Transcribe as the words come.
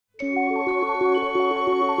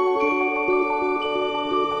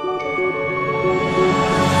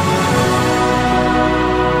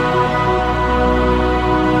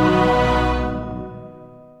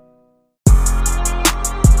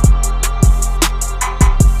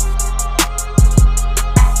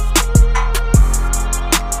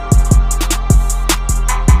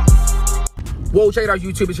Yo, check it out,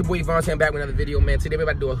 YouTube. It's your boy Vontee. I'm back with another video, man. Today we're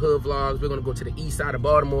about to do a hood vlogs. We're gonna go to the east side of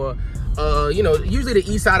Baltimore. You know, usually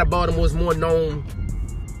the east side of Baltimore is more known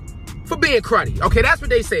for being cruddy. Okay, that's what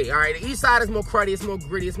they say. All right, the east side is more cruddy, it's more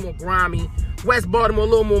gritty, it's more grimy. West Baltimore a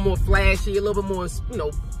little more flashy, a little bit more, you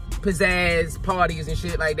know, pizzazz parties and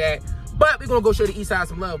shit like that. But we're gonna go show the east side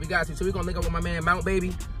some love. We got to. So we're gonna link up with my man Mount,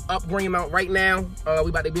 baby, up Greenmount right now. We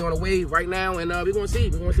about to be on the way right now, and we're gonna see.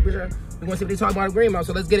 We're gonna see what they talk about in Greenmount.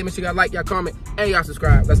 So let's get it. Make sure y'all like, y'all comment, and y'all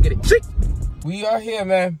subscribe. Let's get it. Shit. We are here,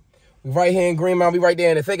 man. We right here in Greenmount. We right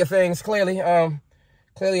there in the thick of things. Clearly,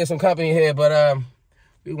 clearly there's some company here, but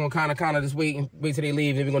we're gonna kind of just wait till they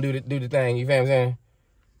leave, and we're gonna do the thing. You feel what I'm saying?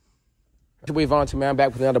 It's your boy Vontee, man. I'm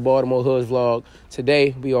back with another Baltimore Hoods vlog.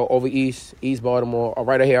 Today, we are over East Baltimore,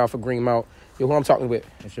 right here off of Greenmount. Yo, who I'm talking with?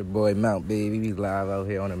 It's your boy Mount, baby. We live out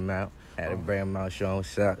here on the Mount. At the Greenmount show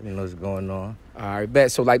what's up, you know what's going on. All right,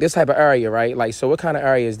 bet. So, like, this type of area, right? Like, so what kind of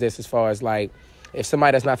area is this as far as, like, if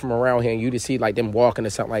somebody that's not from around here and you just see, like, them walking or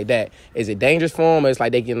something like that, is it dangerous for them or it's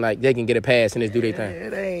like they can get a pass and just do their thing?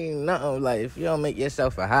 It ain't nothing. Like, if you don't make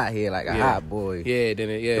yourself a hot here, like a hot boy. Yeah, then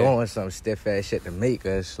it, doing some stiff-ass shit to make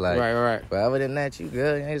us, like. Right. But other than that, you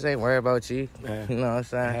good. You ain't worried about you. Yeah. You know what I'm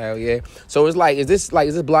saying? Hell yeah. So, it's like, is this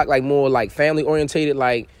block, like, more, like, family-orientated,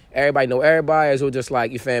 like, everybody know everybody, or is it just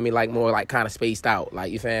like, you feel me, like more like kind of spaced out,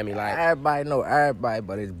 like, you feel me, like everybody know everybody,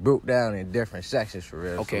 but it's broke down in different sections for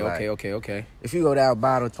real. Okay, so like, okay. If you go down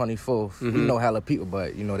bottom 24th, we know hella people,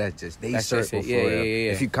 but you know that's just they circle for real.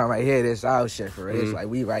 Yeah. If you come right here, this our shit for real. It's like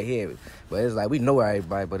we right here, but it's like we know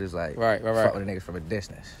everybody, but it's like right. Fuck with the niggas from a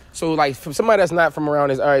distance. So like from somebody that's not from around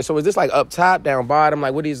this area, so is this like up top, down bottom?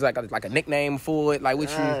 Like what is like a nickname for it? Like what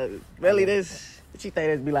you really this? What you think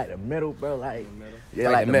this be like the middle, bro? Like yeah,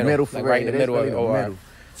 like the middle for like right in the middle of it. Right.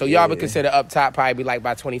 So y'all would consider up top probably be like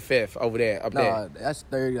by 25th over there, up there. No, that's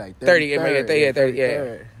 30, like 30,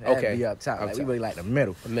 yeah. Okay. Be up top. Like, we really like the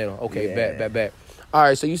middle. The middle. Okay, bet. All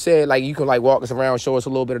right, so you said like you can like walk us around, show us a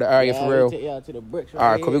little bit of the area for real. Take y'all to the bricks. All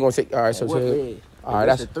right, cool. We're gonna take. All right, so all right,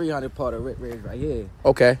 that's the 300 part of Rick Ridge right here.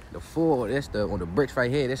 Okay. The 4, that's on the bricks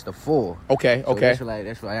right here. That's the 4. Okay. So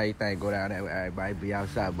that's why everything go down there. Everybody be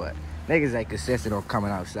outside, but niggas ain't consistent on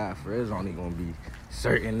coming outside. For it's only gonna be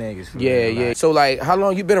certain niggas. For real, yeah. So like, how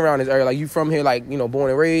long you been around this area? Like, you from here, like, you know,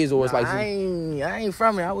 born and raised, or it's like? I ain't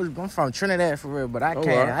from here. I'm from Trinidad for real, but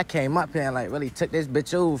I came up here and like really took this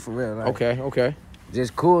bitch over for real. Like, okay.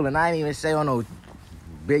 Just cool, and I ain't even say on no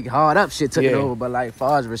big hard up shit took it over, but like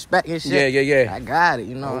far as respect and shit, yeah. I got it.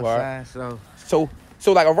 You know what I'm saying?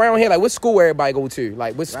 So like around here, like what school everybody go to?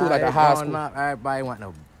 Like what school, like a high school? Up, everybody went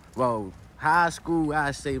to high school.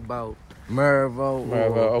 I say about Mervo,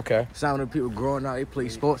 okay. Some of the people growing up, they play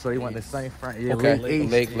sports, so they went to St. Francis. Yeah,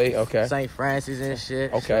 Lake, okay. St. Francis and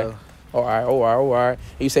shit. Okay. So. All right.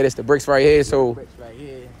 You said it's the bricks right here, so. Bricks right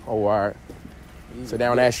here. Oh, all right. So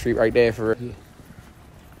down that street right there for real.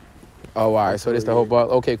 Oh, all right. So this the whole block.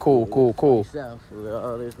 Okay, cool. South,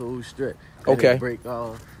 all this whole strip. Okay. Break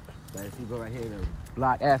off. Like if you go right here, the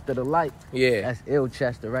block after the light. Yeah. That's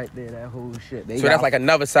Ilchester right there. That whole shit. So that's like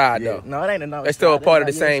another side though. No, it ain't another. It's still side. a part of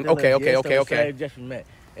the same. Okay. Just met.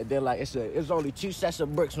 And then like it's only 2 sets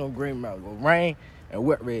of bricks on Greenmount. Rain and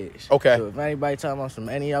Wet Ridge. Okay. So if anybody talking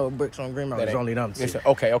about any other bricks on Greenmount, it's only them 2.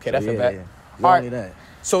 Okay. That's a bet. All right. That.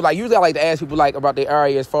 So, like, usually I like to ask people, like, about the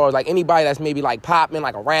area as far as, like, anybody that's maybe, like, popping,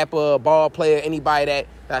 like a rapper, a ball player, anybody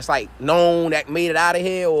that's, like, known that made it out of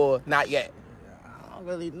here or not yet? I don't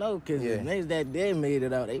really know, because the niggas that did made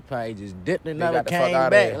it out, they probably just dipped and they never came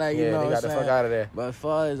back. Like, you know they got the fuck out of there. But as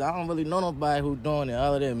far as, I don't really know nobody who doing it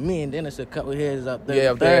other than me, and then it's a couple heads up there.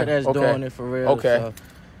 Yeah, up there. That's doing it for real. Okay. So.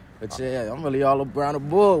 But yeah, I'm really all around the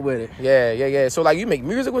board with it. Yeah. So, like, you make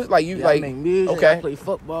music with, like, I make music, I play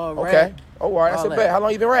football, rap. Oh, all right, that's a bet. How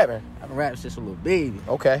long you been rapping? I've been rapping since a little baby.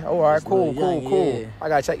 Okay, all right, cool. Yeah. I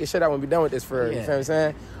gotta check your shit out when we done with this for you feel what I'm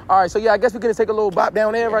saying? All right, so yeah, I guess we could take a little bop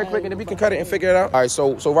down there right quick and then we can cut it and figure it out. All right,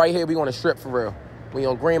 so right here we on a strip for real. We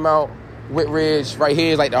on Greenmount, Whit Ridge, right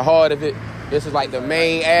here is like the heart of it. This is like the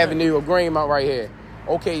main avenue of Greenmount right here.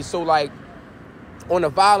 Okay, so like on the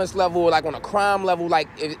violence level, like on a crime level, like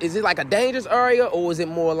is it like a dangerous area or is it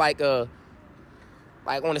more like a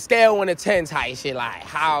like on a scale 1 to 10 type shit, like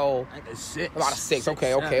how? Like a 6. About a 6.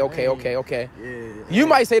 Okay. Yeah. You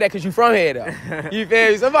might say that because you from here though. You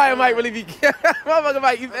feel me? Somebody might really be. Motherfucker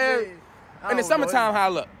might, you feel me? In the summertime, how I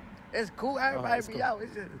look? It's cool. Everybody be out.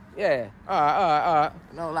 It's just Yeah. All right.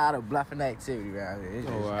 no lot of bluffing activity around here. It's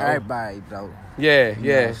just right. everybody, though. Yeah, You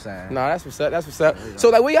know what I'm saying? Nah, that's what's up. So,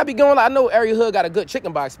 like, where y'all be going? Like, I know area hood got a good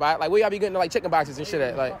chicken box spot. Like, where y'all be getting, like, chicken boxes and shit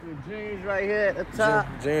at? Like, Jeans right here at the top.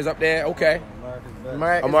 Jeans up there. Okay.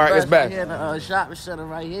 America's best. Right here in the shopping center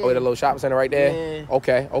right here. Oh, the little shopping center right there? Yeah.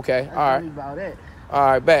 Okay. All That's right. really about it. All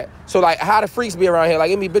right, bet. So, like, how the freaks be around here?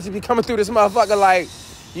 Like, any bitches be coming through this motherfucker, like,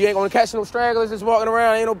 you ain't gonna catch no stragglers just walking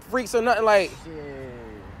around, ain't no freaks or nothing, like. Yeah.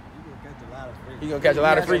 You gonna catch a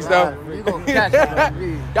lot of freaks, though? You gonna catch a lot of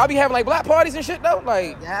freaks. Y'all be having, like, block parties and shit, though?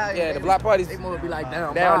 Like, yeah, the block parties. They more be like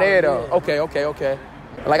down there, though. Yeah. Okay.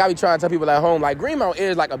 Like, I be trying to tell people at home, like, Greenmount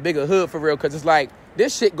is, like, a bigger hood for real, because it's like,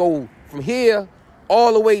 this shit go from here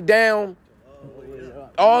all the way down,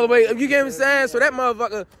 all the way, you get what I'm saying? So that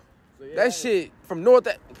motherfucker, that shit from north,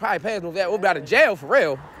 probably past north, we'll be out of jail for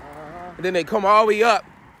real. And then they come all the way up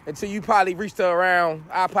until you probably reach to around,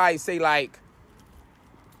 I'll probably say, like,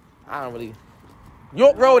 I don't really.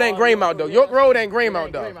 York Road ain't Greenmount, though. York Road ain't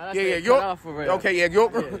Greenmount, though. Yeah, York. Okay, yeah,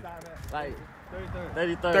 York Road. Like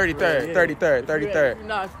 33rd. 33rd. You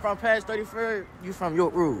know, from past 33rd, you from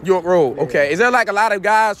York Road. York Road, okay. Is there like a lot of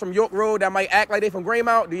guys from York Road that might act like they from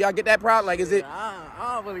Greenmount? Do y'all get that problem? Like, is it? I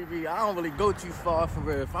don't really go too far for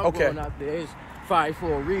real. If I'm Okay. going out there, it's probably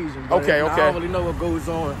for a reason. But Okay. I don't really know what goes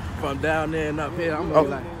on from down there and up here. I'm gonna be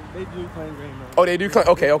like, They do claim Greenmount. Oh, they do.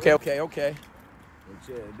 Okay.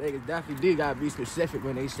 yeah, they definitely gotta be specific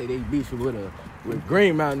when they say they beefing with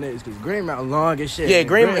Greenmount niggas, because Greenmount long as shit. Yeah,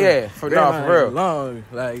 Greenmount, for real. Long,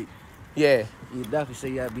 like, Yeah. you definitely say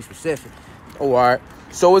you gotta be specific. Oh, all right.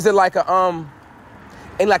 So is it like a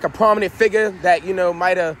ain't like a prominent figure that, you know,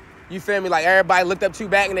 might have, you feel me, like everybody looked up to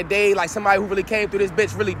back in the day, like somebody who really came through this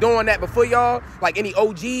bitch really doing that before y'all? Like any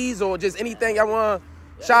OGs or just anything y'all want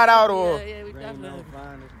to shout out or? Yeah, we definitely.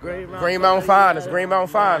 Greenmount Finest.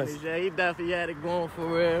 Yeah, he definitely had it going for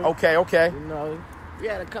real. Okay. You know, we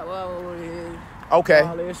had a couple over here. Okay.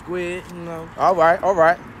 All that squid, you know. All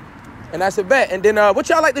right. And that's a bet. And then what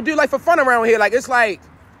y'all like to do like for fun around here? Like it's like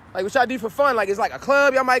what y'all do for fun? Like it's like a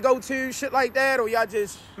club y'all might go to, shit like that, or y'all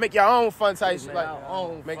just make your own fun type shit? Like our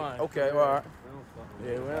own fun. Okay, all right.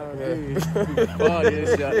 Yeah, well,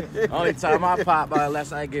 yeah. Only time I pop out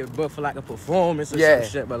unless I get booked for like a performance or some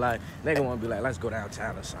shit, but like nigga wanna be like, let's go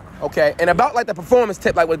downtown or something. Okay, and about like the performance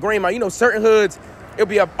tip, like with Greenmount, you know, certain hoods, it'll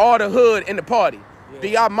be all the hood in the party. Yeah. Do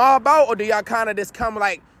y'all mob out or do y'all kind of just come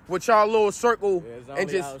like with y'all little circle and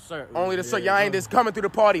just only the circle? Y'all ain't just coming through the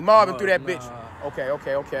party, mobbing through that bitch.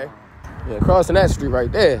 Okay. Yeah, crossing that street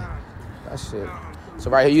right there. That shit. So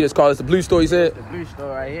right here, you just call this the blue store, you said? The blue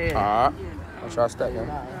store right here. All right. I'll try to stack,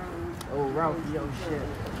 man. Oh, Ralph, yo, shit.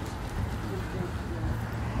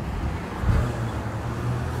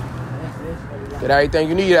 Get everything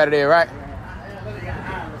you need out of there, right?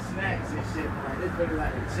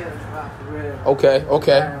 Okay.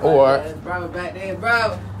 All right. Bravo back there,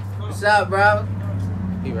 bro. What's up, bro?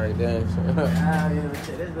 He right there. This really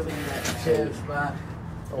like a chill spot.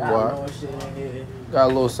 Got a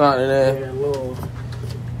little something in there. Yeah, a little.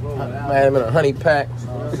 Man, I'm in a honey pack.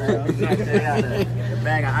 A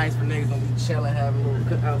bag of ice for niggas gonna be chilling, having a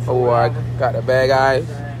little cookout. Oh, I got the bag of ice.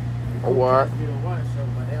 Oh, all right.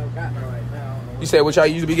 You said what y'all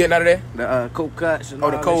used to be getting out of there? The cold cuts and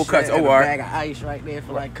the cold cuts. Oh, all right. A bag of ice right there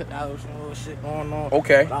for like cookouts and little shit going on.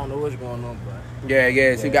 Okay. But I don't know what's going on, but.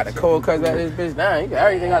 Yeah. So you got the cold cuts out of this bitch. Nah, you got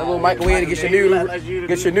everything. Got a little microwave to get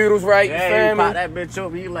your noodles right. You feel me? Pop that bitch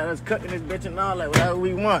over. You let us cook in this bitch and all that, whatever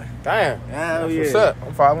we want. Damn. Hell yeah. What's up?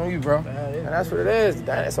 I'm following you, bro. And that's what it is.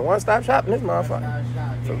 Damn, it's a one-stop shop in this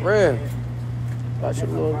motherfucker. For real. Got your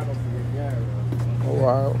little. Oh,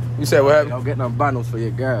 wow. You said what happened? Don't get no bundles for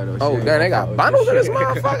your girl, though. Oh, damn, they got bundles in this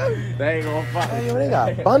motherfucker? They ain't gonna fuck. Hey, yo, they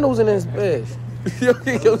got bundles in this bitch.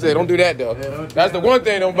 Yo said, don't do that, though. That's the one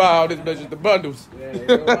thing don't buy all this bitch is the bundles. Yeah, they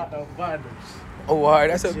don't want no bundles. Oh, all right,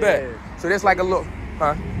 that's a bet. So that's like a little,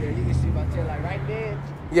 huh? Yeah, you can see my tail, like right there.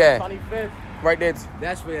 Yeah. 25th. Right there.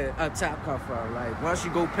 That's where up top come from. Like, once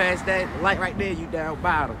you go past that light right there, you down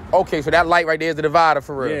bottom. Okay, so that light right there is the divider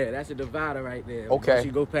for real. Yeah, that's a divider right there. Okay. Once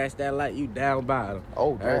you go past that light, you down bottom.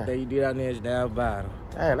 Oh, damn. Everything you do down there is down bottom.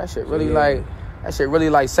 Damn, that shit really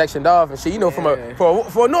like sectioned off and shit. You know, for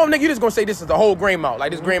a normal nigga, you just gonna say this is the whole Greenmount.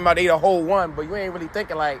 Like this Greenmount, they the whole one, but you ain't really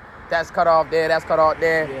thinking like that's cut off there, that's cut off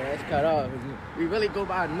there. Yeah, that's cut off. We really go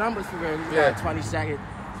by numbers for real. We got 22nd,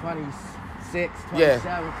 26,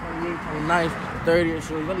 27, 28, 29, 30, and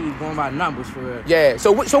so we really going by numbers for real. Yeah.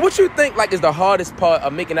 So what you think like is the hardest part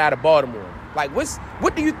of making it out of Baltimore? Like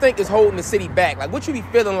what do you think is holding the city back? Like what you be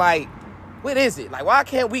feeling like? What is it? Like why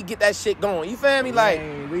can't we get that shit going? You feel me? Like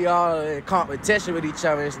we all in competition with each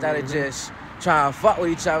other instead of just trying to fuck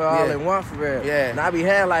with each other all in one for real. Yeah. And I be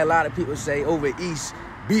hearing like a lot of people say over East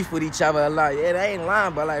beef with each other a lot. Yeah, they ain't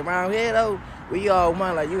lying, but like around here though, we all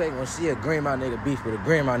one. Like you ain't gonna see a Greenmount nigga beef with a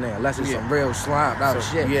Greenmount nigga unless it's some real slimed out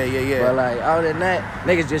shit. Yeah. But like other than that,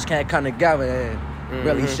 niggas just can't come together and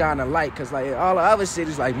really shine a light. Cause like all the other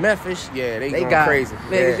cities like Memphis, they got crazy.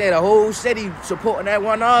 Niggas, they the whole city supporting that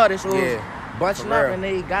one artist. Or bunching up real. and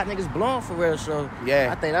they got niggas blowing for real. So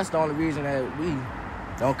I think that's the only reason that we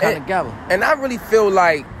don't come together. And I really feel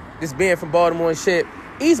like this being from Baltimore and shit,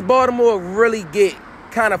 East Baltimore really get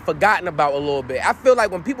kind of forgotten about a little bit. I feel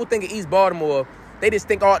like when people think of East Baltimore, they just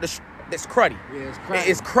think it's cruddy. Yeah, it's cruddy.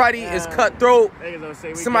 It's cruddy. It's cutthroat.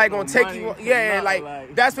 Somebody gonna take money you. Yeah,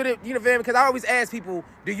 like that's what it. You know what I mean? Because I always ask people,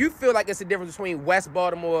 do you feel like it's a difference between West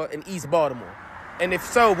Baltimore and East Baltimore? And if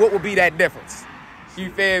so, what would be that difference?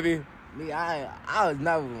 You feel me? Me, I was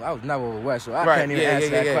never over West, so I can't even answer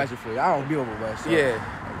that question for you. I don't be over West, so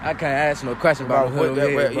I can't answer no question about the hood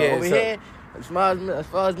over here. Over here, as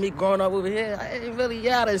far as me growing up over here, I ain't really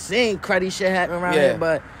done seen cruddy shit happen around here,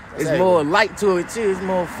 but it's more light to it too. It's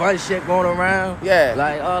more fun shit going around. Yeah,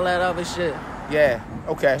 like all that other shit. Yeah,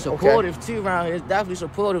 okay. Supportive too around here. It's definitely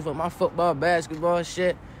supportive of my football, basketball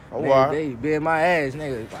shit. They be in my ass,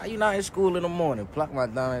 nigga. Why you not in school in the morning? Pluck my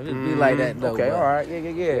thumb. Just be like that, though. Okay, all right.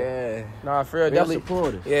 Yeah. Nah, for real. Definitely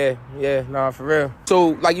supportive. Yeah. Nah, for real. So,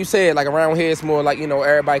 like you said, like around here, it's more like, you know,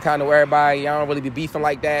 everybody kind of know everybody. Y'all don't really be beefing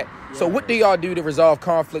like that. Yeah. So, what do y'all do to resolve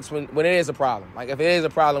conflicts when it is a problem? Like, if it is a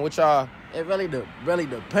problem, what y'all... It really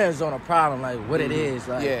depends on the problem, like what it is.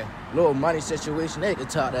 Like, little money situation, they can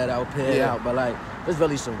talk that out, pay it out. But like, there's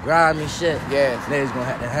really some grimy shit. Niggas gonna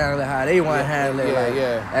have to handle it how they want to handle it,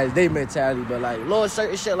 as they mentality. But like, little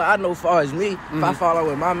certain shit, like I know, far as me, if I fall out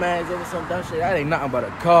with my mans over some dumb shit, that ain't nothing but a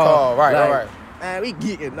call. Right. Man, we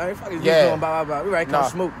geeking. Now, fuck is we doing blah. We right come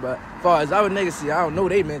smoke. But as far as other niggas see, I don't know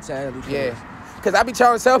they mentality. Cause I be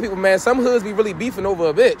trying to tell people, man, some hoods be really beefing over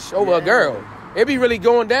a bitch, over a girl. It be really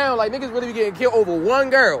going down. Like, niggas really be getting killed over one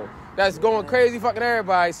girl that's going crazy fucking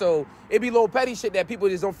everybody. So, it be little petty shit that people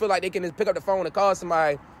just don't feel like they can just pick up the phone and call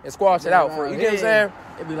somebody and squash it out for you. You get what I'm saying?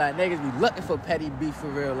 It be like niggas be looking for petty beef for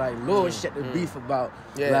real. Like, little shit to beef about.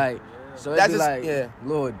 Like, so it be like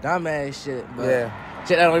little dumbass shit. But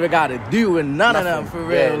shit that don't even got to do with none of them for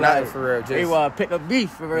real. Nothing for real. They want to pick up beef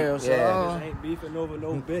for real. So, just ain't beefing over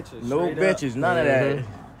no bitches. No bitches, none of that.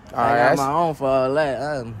 I got my own for all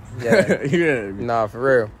that. Nah, for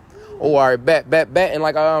real. Oh, all right, bet. And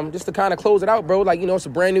like, just to kind of close it out, bro. Like, you know, it's a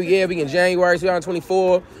brand new year. We in January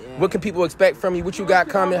 2024. What can people expect from you? What you got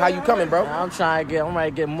coming? How you coming, bro? I'm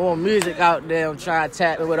ready to get more music out there. I'm trying to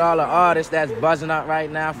tap it with all the artists that's buzzing out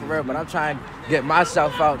right now, for real. But I'm trying to get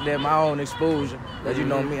myself out there, my own exposure. Because you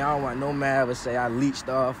know me, I don't want no man ever say I leached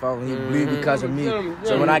off on he bleed because of me.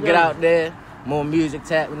 So when I get out there, more music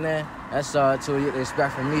tapping there, that's all you can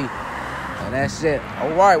expect from me. And that's it. All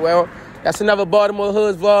right, well, that's another Baltimore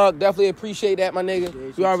Hoods vlog. Definitely appreciate that, my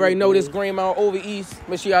nigga. You already know this Greenmount over East.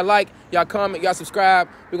 Make sure y'all like, y'all comment, y'all subscribe.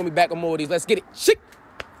 We're going to be back with more of these. Let's get it. Shit.